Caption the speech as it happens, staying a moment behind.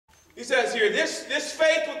He says here, this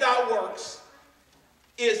faith without works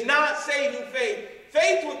is not saving faith.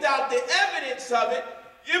 Faith without the evidence of it,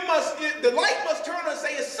 the light must turn and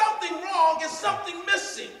say, is something wrong, is something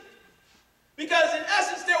missing. Because in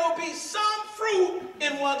essence, there will be some fruit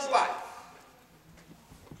in one's life.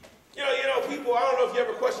 You know, people, I don't know if you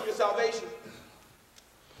ever question your salvation.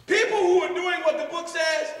 People who are doing what the book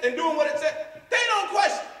says and doing what it says, they don't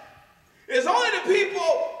question. It's only the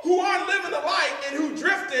people who aren't living the life and who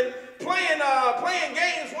drifting, playing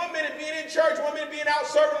games, 1 minute being in church, 1 minute being out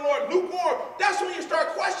serving the Lord, lukewarm. That's when you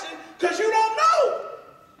start questioning, because you don't know.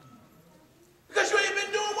 Because you ain't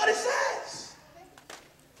been doing what it says.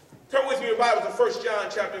 Turn with me in your Bible to 1 John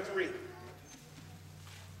chapter 3.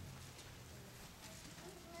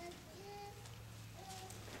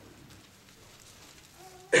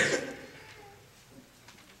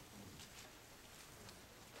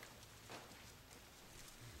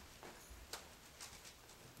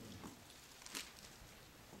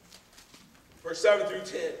 Verse 7 through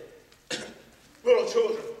 10. Little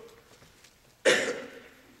children,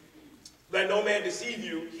 let no man deceive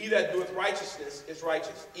you. He that doeth righteousness is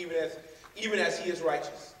righteous, even as he is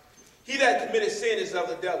righteous. He that committeth sin is of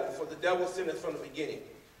the devil, for the devil sinneth from the beginning.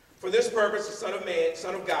 For this purpose the Son of Man,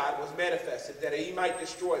 Son of God, was manifested, that he might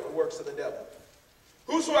destroy the works of the devil.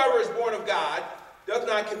 Whosoever is born of God doth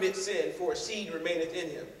not commit sin, for a seed remaineth in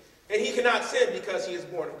him. And he cannot sin, because he is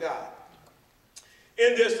born of God.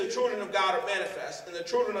 In this the children of God are manifest, and the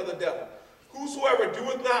children of the devil. Whosoever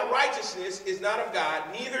doeth not righteousness is not of God,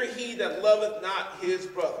 neither he that loveth not his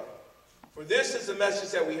brother. For this is the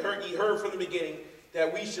message that ye heard from the beginning,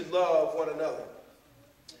 that we should love one another.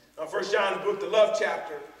 Now, 1 John, the book, the love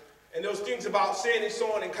chapter, and those things about sin and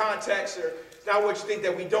so on in context are not what you think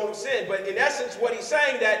that we don't sin, but in essence what he's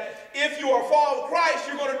saying that if you are a follower of Christ,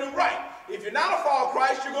 you're going to do right. If you're not a follower of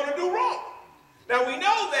Christ, you're going to do wrong. Now, we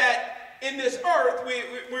know that in this earth,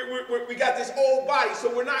 we got this old body,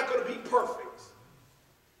 so we're not going to be perfect.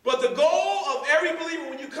 But the goal of every believer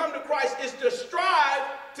when you come to Christ is to strive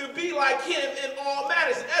to be like him in all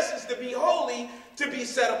matters. In essence, to be holy, to be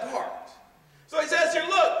set apart. So he says here,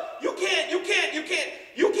 look, you can't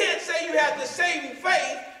say you have the saving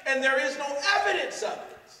faith and there is no evidence of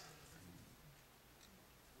it.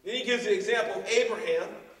 Then he gives the example of Abraham,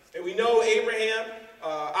 and we know Abraham,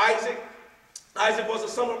 Isaac was a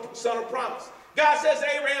son of promise. God says to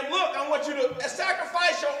Abraham, look, I want you to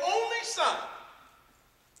sacrifice your only son.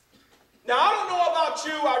 Now, I don't know about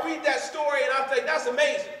you. I read that story and I think that's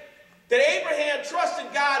amazing. That Abraham trusted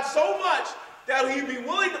God so much that he'd be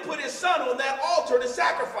willing to put his son on that altar to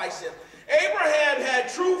sacrifice him. Abraham had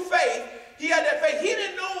true faith. He had that faith. He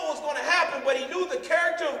didn't know what was going to happen, but he knew the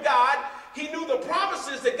character of God. He knew the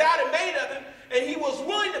promises that God had made of him, and he was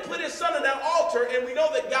willing to put his son on that altar, and we know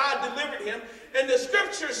that God delivered him. And the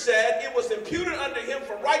scripture said it was imputed unto him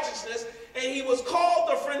for righteousness, and he was called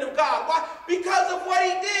the friend of God. Why? Because of what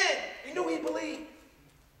he did. He knew he believed.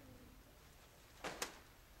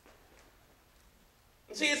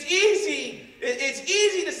 See, it's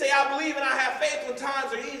easy to say I believe and I have faith when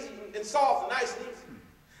times are easy and soft and nice and easy.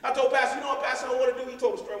 I told Pastor, you know what Pastor I want to do? He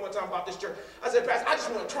told a story one time about this church. I said, Pastor, I just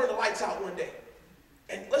want to turn the lights out one day.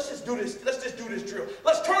 And let's just do this drill.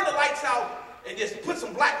 Let's turn the lights out and just put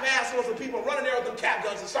some black masks on some people running there with them cap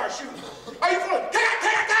guns and start shooting. Are you going to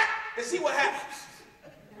and see what happens?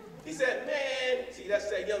 He said, man, see, that's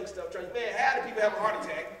that young stuff. Man, how do people have a heart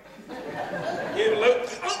attack?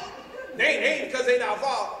 They ain't because they not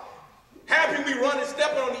following. Happy we running,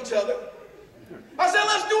 stepping on each other. I said,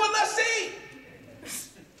 let's do it, let's see.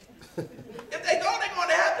 If they go, they're going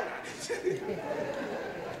to happen.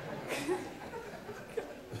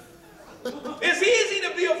 It's easy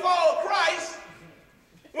to be a follower of Christ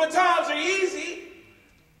when times are easy.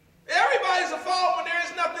 Everybody's a follower when there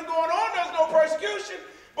is nothing going on, there's no persecution.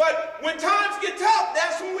 But when times get tough,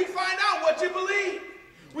 that's when we find out what you believe.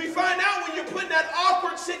 We find out when you're put in that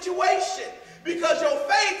awkward situation, because your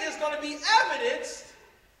faith is going to be evidenced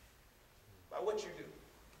by what you do.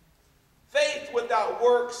 Faith without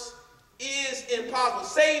works is impossible.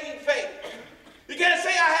 Saving faith. You can't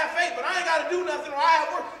say I have faith, but I ain't got to do nothing, or I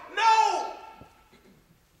have work. No!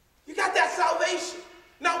 You got that salvation.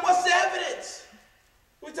 Now what's the evidence?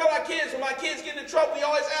 We tell our kids, when my kids get into trouble, we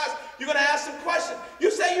always ask, you're going to ask them questions.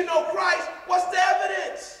 You say you know Christ, what's the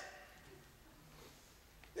evidence?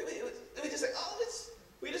 We just say,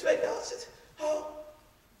 we just make it. Oh,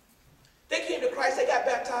 they came to Christ, they got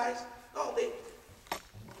baptized.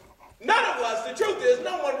 None of us, the truth is,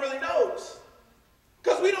 no one really knows.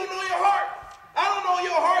 Because we don't know your heart. I don't know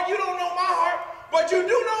your heart, you don't know my heart, but you do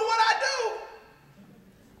know what I do.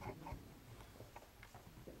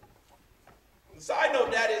 The side note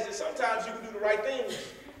of that is that sometimes you can do the right things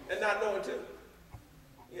and not know it too.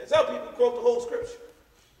 Yeah, some people quote the whole scripture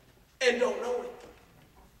and don't know it.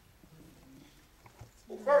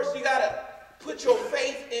 Well, first you got to put your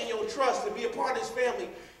faith and your trust to be a part of this family.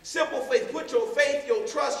 Simple faith. Put your faith, your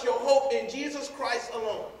trust, your hope in Jesus Christ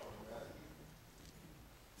alone.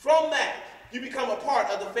 From that, you become a part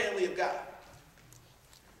of the family of God.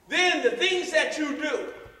 Then the things that you do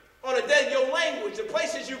on a day, your language, the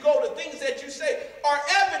places you go, the things that you say are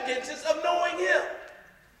evidences of knowing him.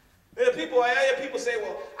 And I hear people say,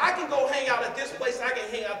 well, I can go hang out at this place and I can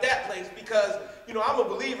hang out that place because, you know, I'm a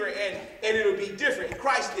believer and it'll be different. And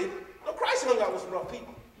Christ did. No, Christ hung out with some rough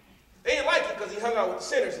people. They didn't like it because he hung out with the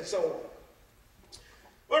sinners and so on.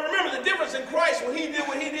 But remember the difference in Christ when he did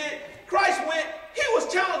what he did. Christ went, he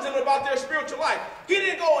was challenging them about their spiritual life. He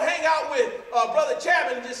didn't go hang out with Brother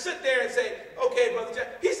Chapman and just sit there and say, okay, Brother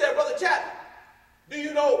Chapman. He said, Brother Chapman, do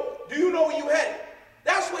you know where you headed?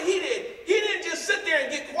 That's what he did. He didn't just sit there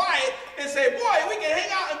and get quiet and say, boy, we can hang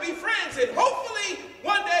out and be friends and hopefully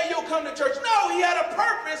one day you'll come to church. No, he had a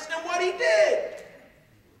purpose in what he did.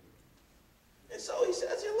 And so he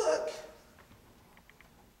says, look,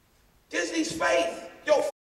 Disney's faith.